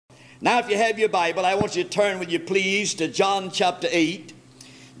Now, if you have your Bible, I want you to turn, will you please, to John chapter 8.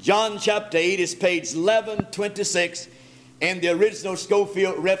 John chapter 8 is page 1126 in the original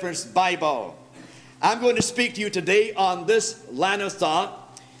Scofield Reference Bible. I'm going to speak to you today on this line of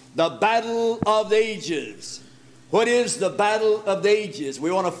thought, the battle of the ages. What is the battle of the ages? We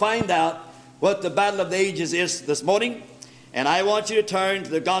want to find out what the battle of the ages is this morning. And I want you to turn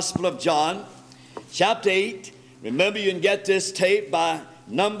to the Gospel of John, chapter 8. Remember, you can get this tape by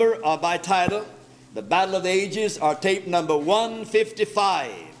number or by title. The Battle of the Ages, or tape number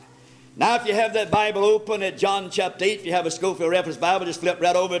 155. Now, if you have that Bible open at John chapter 8, if you have a Scofield Reference Bible, just flip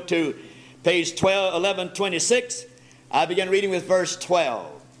right over to page 1126. I begin reading with verse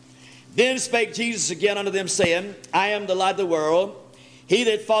 12. Then spake Jesus again unto them, saying, I am the light of the world. He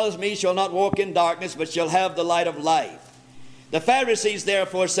that followeth me shall not walk in darkness, but shall have the light of life. The Pharisees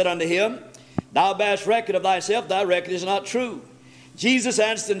therefore said unto him, Thou bearest record of thyself, thy record is not true. Jesus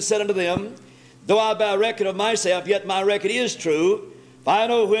answered and said unto them, Though I bear record of myself, yet my record is true. For I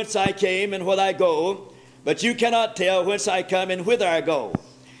know whence I came and whither I go, but you cannot tell whence I come and whither I go.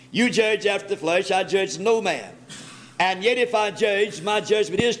 You judge after the flesh, I judge no man. And yet if I judge, my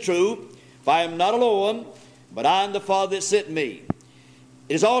judgment is true, for I am not alone, but I am the Father that sent me.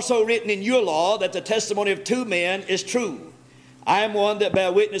 It is also written in your law that the testimony of two men is true. I am one that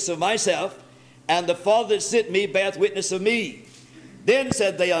bear witness of myself, and the Father that sent me beareth witness of me. Then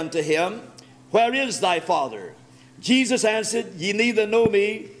said they unto him, Where is thy Father? Jesus answered, Ye neither know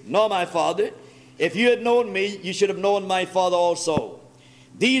me nor my Father. If you had known me, you should have known my Father also.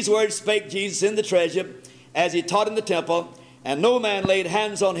 These words spake Jesus in the treasure, as he taught in the temple, and no man laid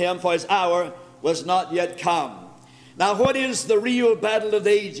hands on him, for his hour was not yet come. Now, what is the real battle of the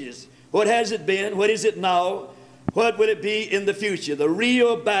ages? What has it been? What is it now? What will it be in the future? The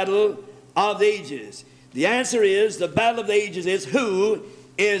real battle of the ages. The answer is, the battle of the ages is, who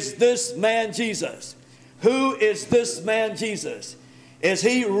is this man Jesus? Who is this man Jesus? Is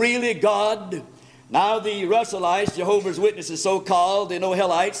he really God? Now the Russellites, Jehovah's Witnesses so-called, the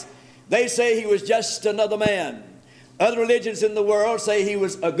Noahelites, they say he was just another man. Other religions in the world say he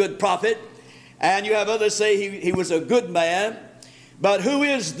was a good prophet, and you have others say he was a good man. But who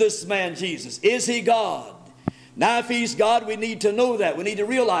is this man Jesus? Is he God? Now, if he's God, we need to know that. We need to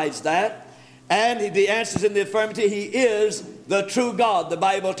realize that. And the answer is in the affirmative. He is the true God, the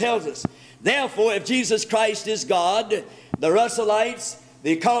Bible tells us. Therefore, if Jesus Christ is God, the Russellites,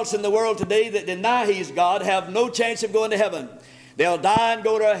 the cults in the world today that deny he's God, have no chance of going to heaven. They'll die and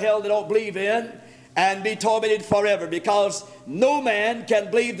go to a hell they don't believe in and be tormented forever, because no man can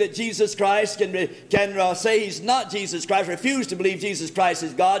believe that Jesus Christ can say he's not Jesus Christ, refuse to believe Jesus Christ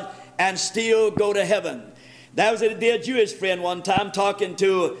is God, and still go to heaven. That was a dear Jewish friend one time talking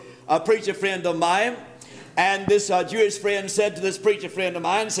to a preacher friend of mine, and this Jewish friend said to this preacher friend of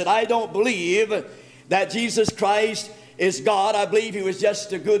mine, said, I don't believe that Jesus Christ is God. I believe he was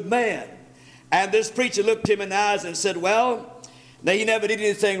just a good man. And this preacher looked him in the eyes and said, well, now he never did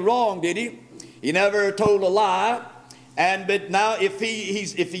anything wrong, did he? He never told a lie. But now if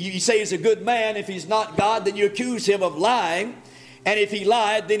you say he's a good man, if he's not God, then you accuse him of lying. And if he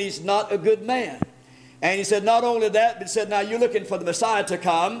lied, then he's not a good man. And he said, not only that, but he said, now you're looking for the Messiah to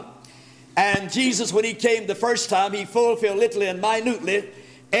come. And Jesus, when he came the first time, he fulfilled literally and minutely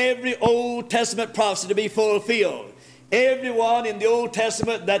every Old Testament prophecy to be fulfilled. Everyone in the Old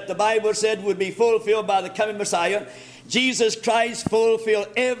Testament that the Bible said would be fulfilled by the coming Messiah, Jesus Christ fulfilled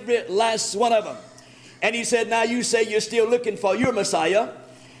every last one of them. And he said, now you say you're still looking for your Messiah,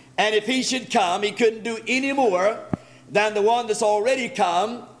 and if he should come, he couldn't do any more than the one that's already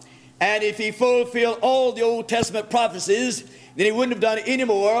come. And if he fulfilled all the Old Testament prophecies, then he wouldn't have done any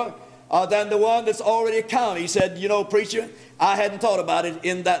more than the one that's already come. He said, you know, preacher, I hadn't thought about it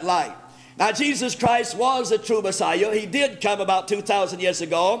in that light. Now, Jesus Christ was a true Messiah. He did come about 2,000 years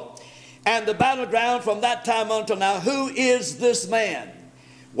ago. And the battleground from that time until now, who is this man?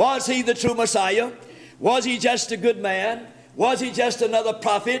 Was he the true Messiah? Was he just a good man? Was he just another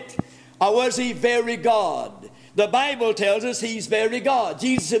prophet? Or was he very God? The Bible tells us he's very God.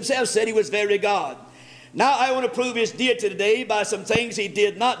 Jesus himself said he was very God. Now I want to prove his deity today by some things he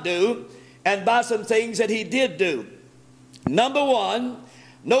did not do and by some things that he did do. Number one,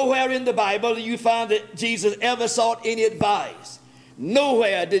 nowhere in the Bible do you find that Jesus ever sought any advice.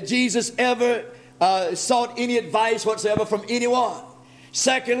 Nowhere did Jesus ever sought any advice whatsoever from anyone.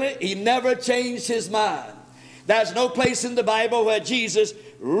 Secondly, he never changed his mind. There's no place in the Bible where Jesus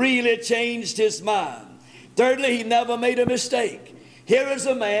really changed his mind. Thirdly, he never made a mistake. Here is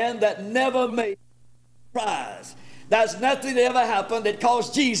a man that never made a surprise. There's nothing that ever happened that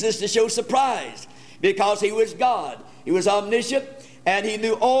caused Jesus to show surprise, because he was God. He was omniscient, and he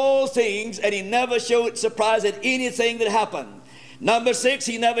knew all things, and he never showed surprise at anything that happened. Number 6,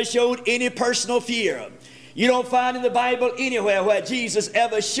 he never showed any personal fear. You don't find in the Bible anywhere where Jesus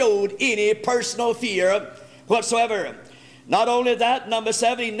ever showed any personal fear whatsoever. Not only that, number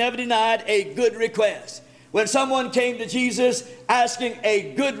 7, he never denied a good request. When someone came to Jesus asking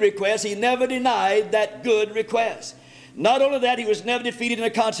a good request, he never denied that good request. Not only that, he was never defeated in a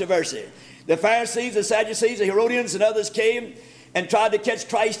controversy. The Pharisees, the Sadducees, the Herodians, and others came and tried to catch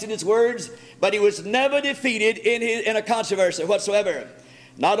Christ in his words, but he was never defeated in a controversy whatsoever.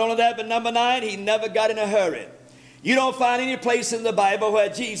 Not only that, but number 9, he never got in a hurry. You don't find any place in the Bible where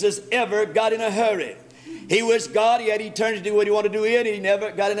Jesus ever got in a hurry. He was God. He had eternity to do what he wanted to do in. He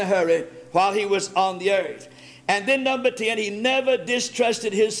never got in a hurry while he was on the earth. And then number 10, he never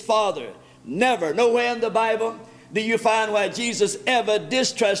distrusted his Father. Never. Nowhere in the Bible do you find where Jesus ever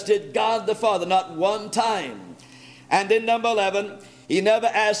distrusted God the Father. Not one time. And then number 11, he never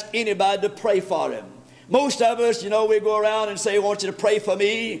asked anybody to pray for him. Most of us, you know, we go around and say, I want you to pray for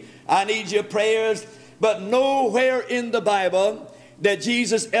me. I need your prayers. But nowhere in the Bible that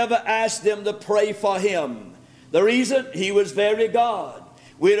Jesus ever asked them to pray for him. The reason? He was very God.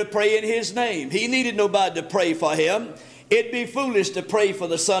 We're to pray in his name. He needed nobody to pray for him. It'd be foolish to pray for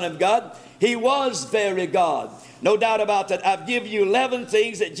the Son of God. He was very God. No doubt about that. I've given you 11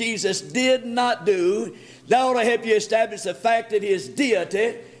 things that Jesus did not do. That ought to help you establish the fact of his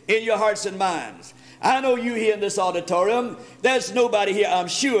deity in your hearts and minds. I know you here in this auditorium, there's nobody here, I'm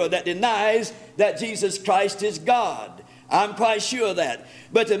sure, that denies that Jesus Christ is God. I'm quite sure of that.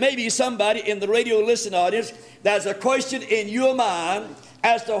 But there may be somebody in the radio listening audience, there's a question in your mind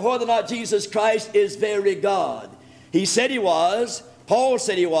as to whether or not Jesus Christ is very God. He said he was. Paul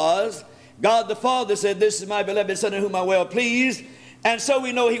said he was. God the Father said, this is my beloved Son in whom I'm well pleased. And so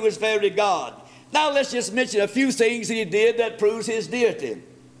we know he was very God. Now let's just mention a few things that he did that proves his deity.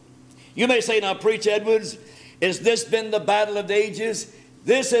 You may say, now, Preacher Edwards, has this been the battle of the ages?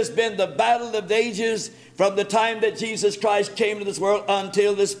 This has been the battle of the ages from the time that Jesus Christ came to this world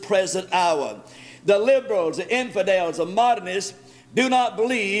until this present hour. The liberals, the infidels, the modernists do not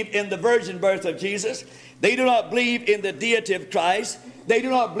believe in the virgin birth of Jesus. They do not believe in the deity of Christ. They do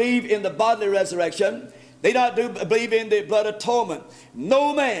not believe in the bodily resurrection. They do not believe in the blood atonement.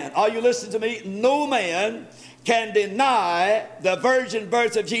 No man, are you listening to me? No man can deny the virgin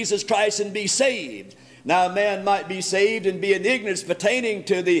birth of Jesus Christ and be saved. Now, a man might be saved and be in ignorance pertaining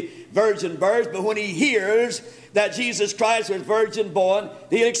to the virgin birth, but when he hears that Jesus Christ was virgin born,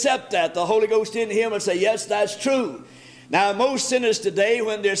 he'll accept that. The Holy Ghost in him will say, yes, that's true. Now, most sinners today,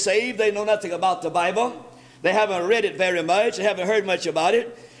 when they're saved, they know nothing about the Bible. They haven't read it very much. They haven't heard much about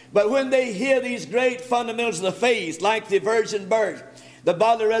it. But when they hear these great fundamentals of the faith, like the virgin birth, the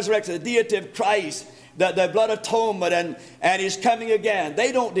bodily resurrection, the deity of Christ, the blood atonement, and his coming again,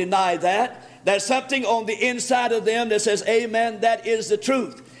 they don't deny that. There's something on the inside of them that says, amen, that is the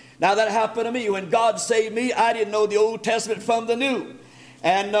truth. Now, that happened to me. When God saved me, I didn't know the Old Testament from the New.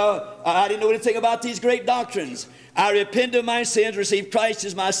 And I didn't know anything about these great doctrines. I repented of my sins, received Christ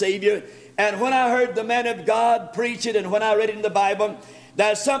as my Savior. And when I heard the man of God preach it, and when I read it in the Bible,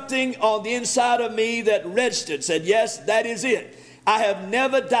 there's something on the inside of me that registered, said, yes, that is it. I have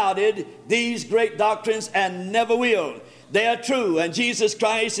never doubted these great doctrines and never will. They are true, and Jesus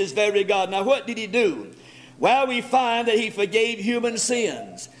Christ is very God. Now, what did he do? Well, we find that he forgave human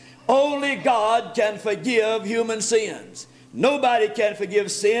sins. Only God can forgive human sins. Nobody can forgive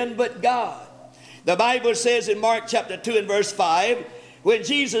sin but God. The Bible says in Mark chapter 2 and verse 5, when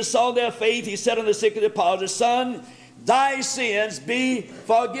Jesus saw their faith, he said unto the sick deposit, Son, thy sins be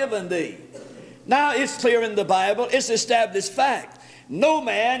forgiven thee. Now, it's clear in the Bible, it's established fact. No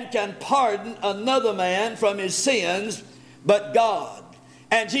man can pardon another man from his sins but God.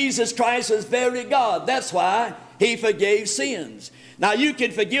 And Jesus Christ was very God. That's why he forgave sins. Now, you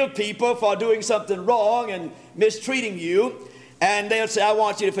can forgive people for doing something wrong and mistreating you, and they'll say, I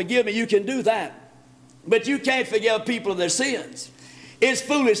want you to forgive me. You can do that. But you can't forgive people of their sins. It's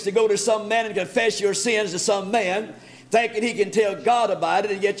foolish to go to some man and confess your sins to some man, thinking he can tell God about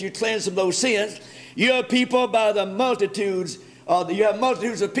it, and yet you cleanse from those sins. You have people by the multitudes, you have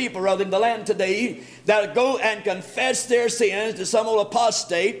multitudes of people rather in the land today that go and confess their sins to some old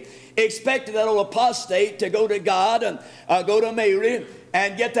apostate, expecting that old apostate to go to God and go to Mary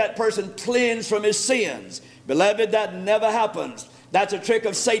and get that person cleansed from his sins. Beloved, that never happens. That's a trick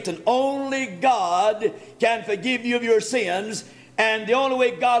of Satan. Only God can forgive you of your sins, and the only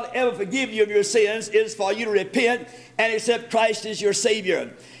way God will ever forgive you of your sins is for you to repent and accept Christ as your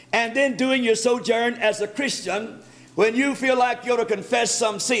Savior. And then doing your sojourn as a Christian, when you feel like you ought to confess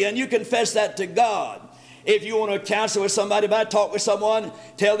some sin, you confess that to God. If you want to counsel with somebody about it, talk with someone,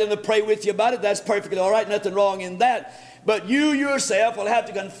 tell them to pray with you about it, that's perfectly all right, nothing wrong in that. But you yourself will have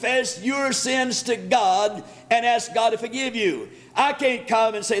to confess your sins to God and ask God to forgive you. I can't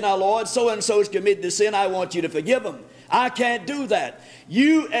come and say, now Lord, so-and-so has committed this sin, I want you to forgive them. I can't do that.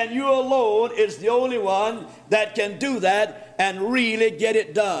 You and you alone is the only one that can do that and really get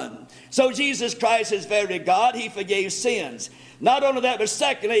it done. So Jesus Christ is very God. He forgave sins. Not only that, but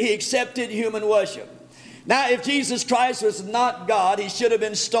secondly, he accepted human worship. Now, if Jesus Christ was not God, he should have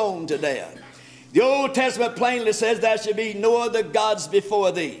been stoned to death. The Old Testament plainly says there should be no other gods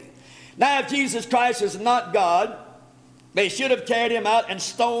before thee. Now, if Jesus Christ was not God, they should have carried him out and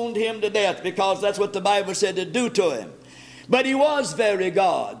stoned him to death, because that's what the Bible said to do to him. But he was very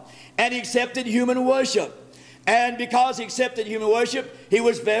God, and he accepted human worship. And because he accepted human worship, he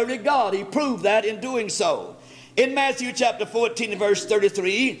was very God. He proved that in doing so. In Matthew chapter 14 verse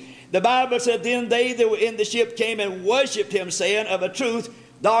 33, the Bible said, then they that were in the ship came and worshipped him, saying, of a truth,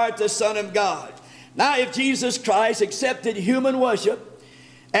 thou art the Son of God. Now, if Jesus Christ accepted human worship,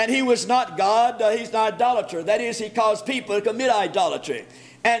 and he was not God, he's not idolater. That is, he caused people to commit idolatry.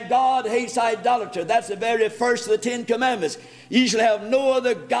 And God hates idolatry. That's the very first of the 10 Commandments. You shall have no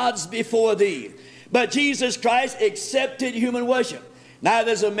other gods before thee. But Jesus Christ accepted human worship. Now,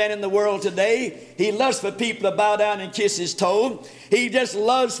 there's a man in the world today, he loves for people to bow down and kiss his toe. He just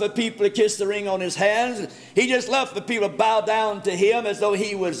loves for people to kiss the ring on his hands. He just loves for people to bow down to him as though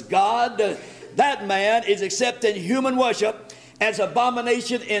he was God. That man is accepting human worship as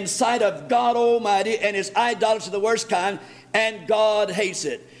abomination in sight of God Almighty, and is idolatry of the worst kind, and God hates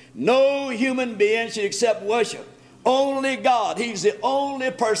it. No human being should accept worship. Only God. He's the only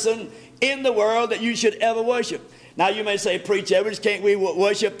person in the world that you should ever worship. Now you may say, preach Evans, can't we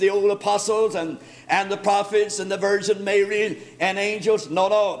worship the old apostles and the prophets and the Virgin Mary and angels? No,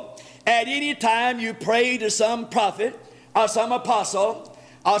 no. At any time you pray to some prophet or some apostle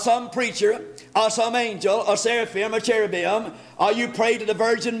or some preacher or some angel or seraphim or cherubim, or you pray to the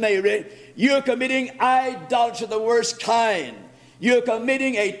Virgin Mary, you're committing idolatry of the worst kind. You're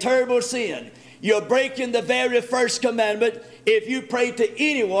committing a terrible sin. You're breaking the very first commandment if you pray to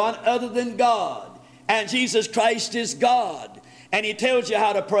anyone other than God. And Jesus Christ is God. And he tells you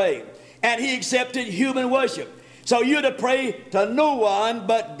how to pray. And he accepted human worship. So you're to pray to no one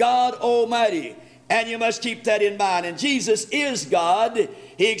but God Almighty. And you must keep that in mind. And Jesus is God.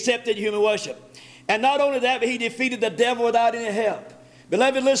 He accepted human worship. And not only that, but he defeated the devil without any help.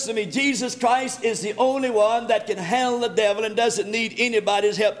 Beloved, listen to me. Jesus Christ is the only one that can handle the devil and doesn't need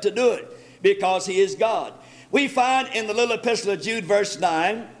anybody's help to do it, because he is God. We find in the little epistle of Jude, verse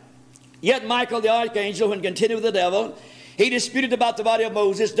 9, yet Michael the archangel, when contending with the devil, he disputed about the body of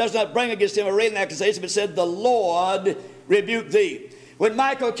Moses, does not bring against him a railing accusation, but said, the Lord rebuke thee. When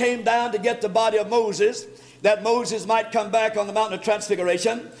Michael came down to get the body of Moses, that Moses might come back on the mountain of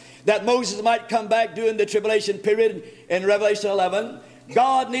transfiguration, that Moses might come back during the tribulation period in Revelation 11,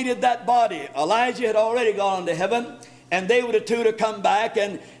 God needed that body. Elijah had already gone to heaven, and they were the two to come back.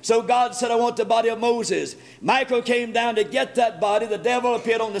 And so God said, I want the body of Moses. Michael came down to get that body. The devil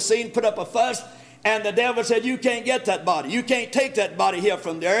appeared on the scene, put up a fuss, and the devil said, you can't get that body. You can't take that body here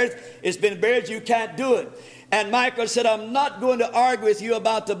from the earth. It's been buried. You can't do it. And Michael said, I'm not going to argue with you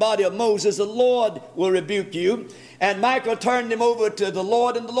about the body of Moses. The Lord will rebuke you. And Michael turned him over to the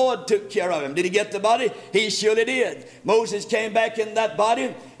Lord, and the Lord took care of him. Did he get the body? He surely did. Moses came back in that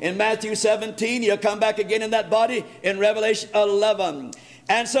body in Matthew 17. He'll come back again in that body in Revelation 11.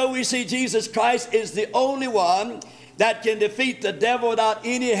 And so we see Jesus Christ is the only one that can defeat the devil without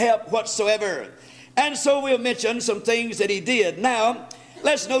any help whatsoever. And so we'll mention some things that he did. Now,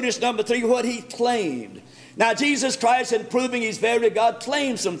 let's notice number 3, what he claimed. Now, Jesus Christ, in proving he's very God,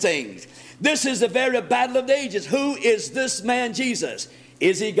 claimed some things. This is the very battle of the ages. Who is this man Jesus?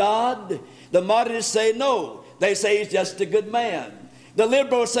 Is he God? The modernists say no. They say he's just a good man. The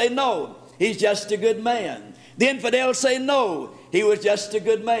liberals say no, he's just a good man. The infidels say no, he was just a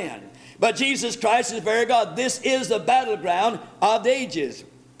good man. But Jesus Christ is very God. This is the battleground of the ages.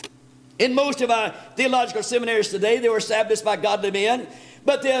 In most of our theological seminaries today, they were established by godly men,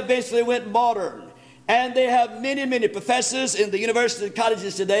 but they eventually went modern. And they have many, many professors in the universities and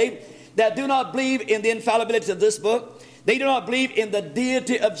colleges today that do not believe in the infallibility of this book. They do not believe in the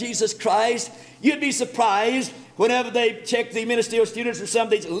deity of Jesus Christ. You'd be surprised whenever they check the ministerial students in some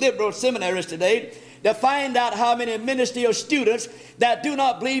of these liberal seminaries today to find out how many ministerial students that do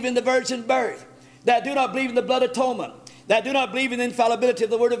not believe in the virgin birth, that do not believe in the blood atonement, that do not believe in the infallibility of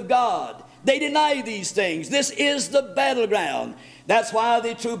the Word of God. They deny these things. This is the battleground. That's why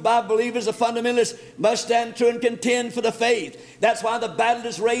the true Bible believers, the fundamentalists, must stand true and contend for the faith. That's why the battle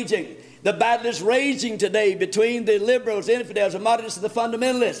is raging. The battle is raging today between the liberals, infidels, the modernists, and the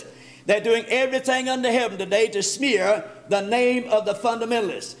fundamentalists. They're doing everything under heaven today to smear the name of the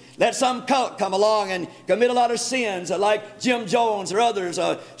fundamentalists. Let some cult come along and commit a lot of sins, like Jim Jones or others,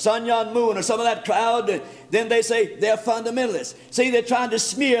 or Sun Yat Moon or some of that crowd. Then they say they're fundamentalists. See, they're trying to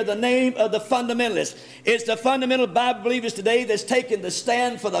smear the name of the fundamentalists. It's the fundamental Bible believers today that's taking the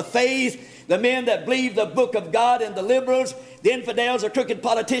stand for the faith, the men that believe the book of God, and the liberals, the infidels, or crooked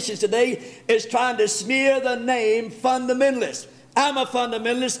politicians today is trying to smear the name fundamentalist. I'm a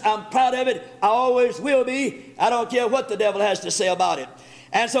fundamentalist. I'm proud of it. I always will be. I don't care what the devil has to say about it.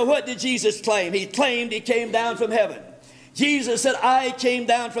 And so what did Jesus claim? He claimed he came down from heaven. Jesus said, I came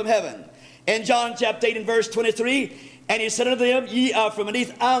down from heaven. In John chapter 8 and verse 23, and he said unto them, ye are from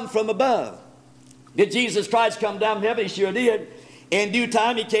beneath, I'm from above. Did Jesus Christ come down from heaven? He sure did. In due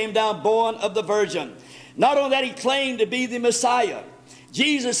time he came down born of the Virgin. Not only that, he claimed to be the Messiah.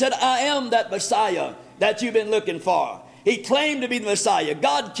 Jesus said, I am that Messiah that you've been looking for. He claimed to be the Messiah.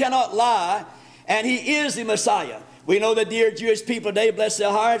 God cannot lie, and he is the Messiah. We know the dear Jewish people today, bless their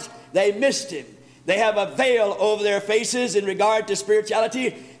hearts, they missed him. They have a veil over their faces in regard to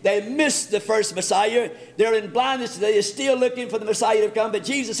spirituality. They missed the first Messiah. They're in blindness today. They're still looking for the Messiah to come. But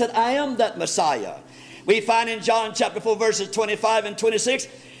Jesus said, I am that Messiah. We find in John chapter 4, verses 25 and 26,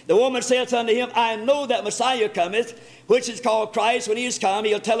 the woman saith unto him, I know that Messiah cometh, which is called Christ. When he is come,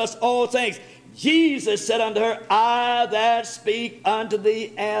 he'll tell us all things. Jesus said unto her, I that speak unto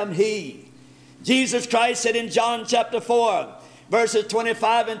thee am he. Jesus Christ said in John chapter 4, verses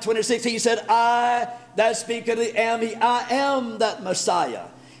 25 and 26, he said, I that speak unto thee am he. I am that Messiah.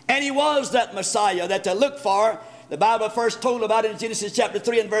 And he was that Messiah that to look for. The Bible first told about it in Genesis chapter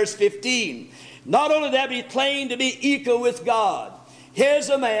 3 and verse 15. Not only that, but he claimed to be equal with God. Here's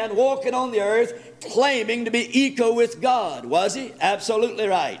a man walking on the earth claiming to be equal with God. Was he? Absolutely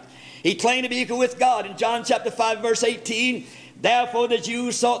right. He claimed to be equal with God. In John chapter 5 verse 18, therefore the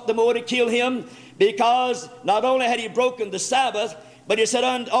Jews sought the more to kill him, because not only had he broken the Sabbath, but he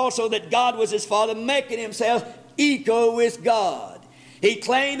said also that God was his Father, making himself equal with God. He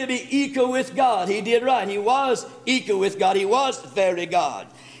claimed to be equal with God. He did right. He was equal with God. He was very God.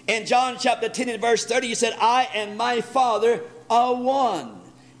 In John chapter 10 and verse 30, he said, I and my Father are one.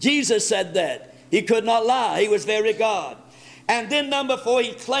 Jesus said that. He could not lie. He was very God. And then number 4,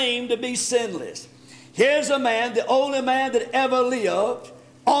 he claimed to be sinless. Here's a man, the only man that ever lived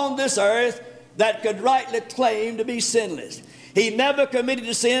on this earth that could rightly claim to be sinless. He never committed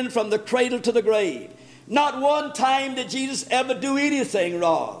a sin from the cradle to the grave. Not one time did Jesus ever do anything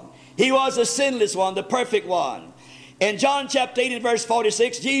wrong. He was a sinless one, the perfect one. In John chapter 8 and verse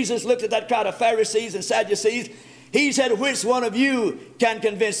 46, Jesus looked at that crowd of Pharisees and Sadducees. He said, which one of you can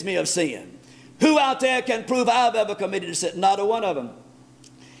convince me of sin? Who out there can prove I've ever committed a sin? Not a one of them.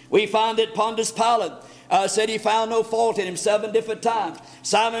 We find that Pontius Pilate said he found no fault in him 7 different times.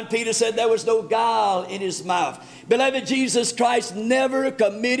 Simon Peter said there was no guile in his mouth. Beloved, Jesus Christ never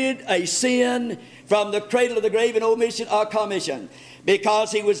committed a sin from the cradle of the grave in omission or commission,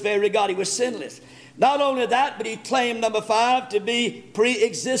 because he was very God. He was sinless. Not only that, but he claimed, number 5, to be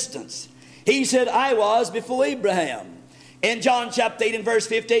pre-existence. He said, I was before Abraham. In John chapter 8 and verse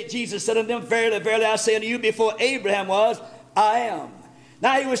 58, Jesus said unto them, verily, verily, I say unto you, before Abraham was, I am.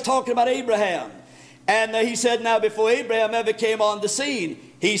 Now he was talking about Abraham. And he said, now before Abraham ever came on the scene,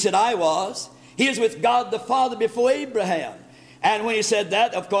 he said, I was. He is with God the Father before Abraham. And when he said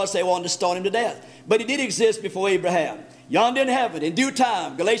that, of course, they wanted to stone him to death. But he did exist before Abraham. Yonder in heaven, in due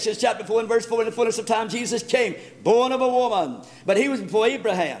time, Galatians chapter 4 and verse 4, in the fullness of time, Jesus came, born of a woman. But he was before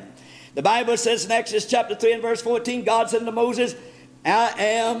Abraham. The Bible says in Exodus chapter 3 and verse 14, God said unto Moses, I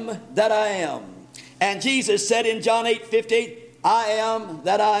am that I am. And Jesus said in John 8:58, I am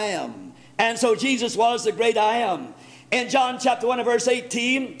that I am. And so Jesus was the great I am. In John chapter 1 and verse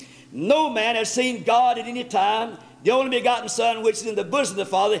 18, no man has seen God at any time. The only begotten Son, which is in the bosom of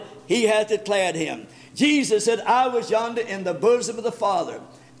the Father, he hath declared him. Jesus said, I was yonder in the bosom of the Father.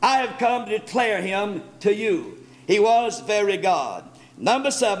 I have come to declare him to you. He was very God.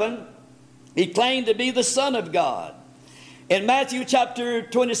 Number 7, he claimed to be the Son of God. In Matthew chapter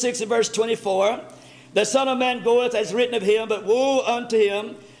 26 and verse 24, the Son of Man goeth as written of him, but woe unto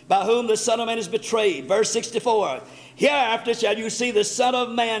him by whom the Son of Man is betrayed. Verse 64, hereafter shall you see the Son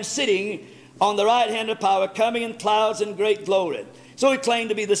of Man sitting on the right hand of power, coming in clouds and great glory. So he claimed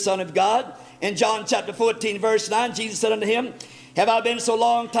to be the Son of God. In John chapter 14 verse 9, Jesus said unto him, have I been so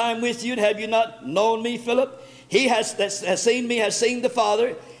long time with you, and have you not known me, Philip? He that has seen me has seen the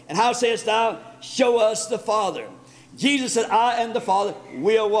Father. And how sayest thou, show us the Father? Jesus said, I and the Father,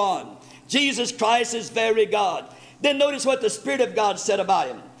 we are one. Jesus Christ is very God. Then notice what the Spirit of God said about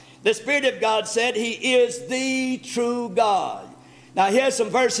him. The Spirit of God said He is the true God. Now here's some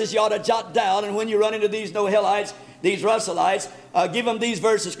verses you ought to jot down, and when you run into these no-hellites, these Russellites, give them these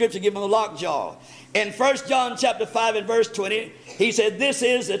verses of Scripture, give them a lockjaw. In 1 John chapter 5 and verse 20, he said, this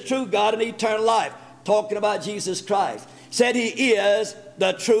is the true God and eternal life. Talking about Jesus Christ. Said He is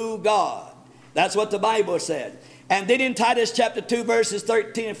the true God. That's what the Bible said. And then in Titus chapter 2 verses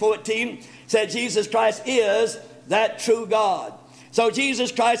 13 and 14, said Jesus Christ is that true God. So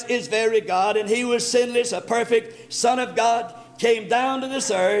Jesus Christ is very God, and He was sinless, a perfect Son of God, came down to this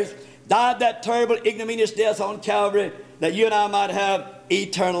earth, died that terrible ignominious death on Calvary, that you and I might have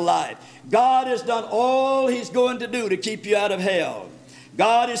eternal life. God has done all He's going to do to keep you out of hell.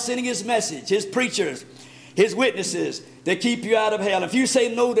 God is sending His message, His preachers, His witnesses to keep you out of hell. If you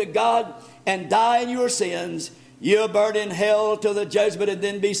say no to God and die in your sins, you'll burn in hell till the judgment and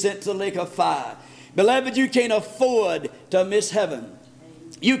then be sent to the lake of fire. Beloved, you can't afford to miss heaven.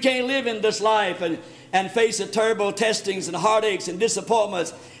 You can't live in this life and face the terrible testings and heartaches and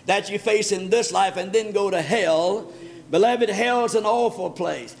disappointments that you face in this life and then go to hell. Beloved, hell's an awful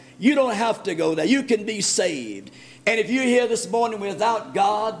place. You don't have to go there. You can be saved. And if you're here this morning without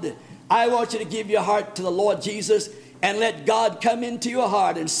God, I want you to give your heart to the Lord Jesus and let God come into your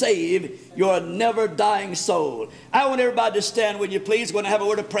heart and save your never-dying soul. I want everybody to stand, would you please? We're going to have a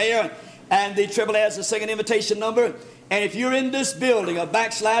word of prayer, and the Triple A has to sing an invitation number. And if you're in this building, a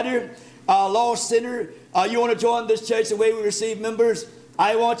backslider, a lost sinner, you want to join this church the way we receive members,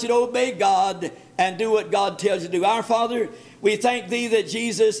 I want you to obey God and do what God tells you to do. Our Father, we thank Thee that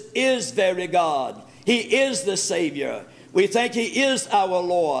Jesus is very God. He is the Savior. We thank He is our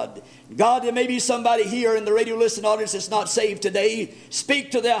Lord. God, there may be somebody here in the radio listening audience that's not saved today.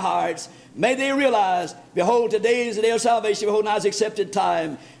 Speak to their hearts. May they realize, behold, today is the day of salvation. Behold, now is the accepted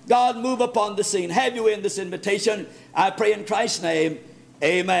time. God, move upon the scene. Have you in this invitation? I pray in Christ's name.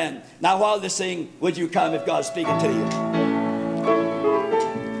 Amen. Now, while they sing, would you come if God's speaking to you?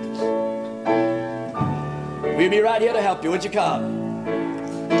 We'll be right here to help you. Would you come?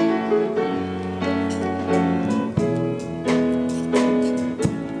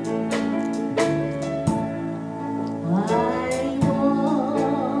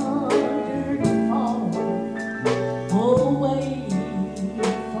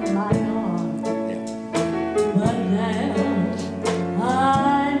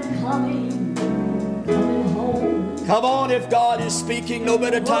 Come on, if God is speaking, no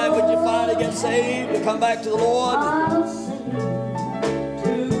better time would you find to get saved, to come back to the Lord. I'll sing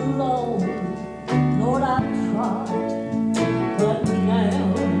too long, Lord, I've tried, but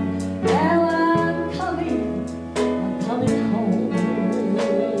now I'm coming home.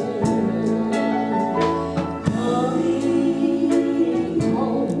 Coming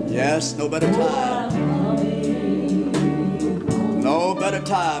home. Yes, no better time. No better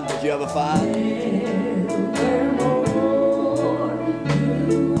time did you ever find.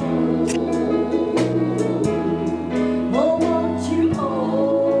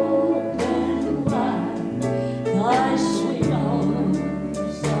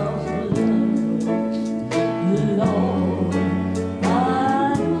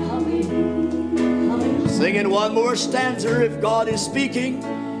 Singing one more stanza. If God is speaking,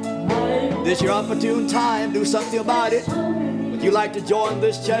 this is your opportune time. Do something about it. Would you like to join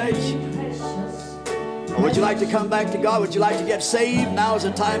this church? Or would you like to come back to God? Would you like to get saved? Now is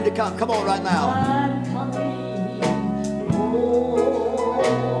the time to come. Come on right now.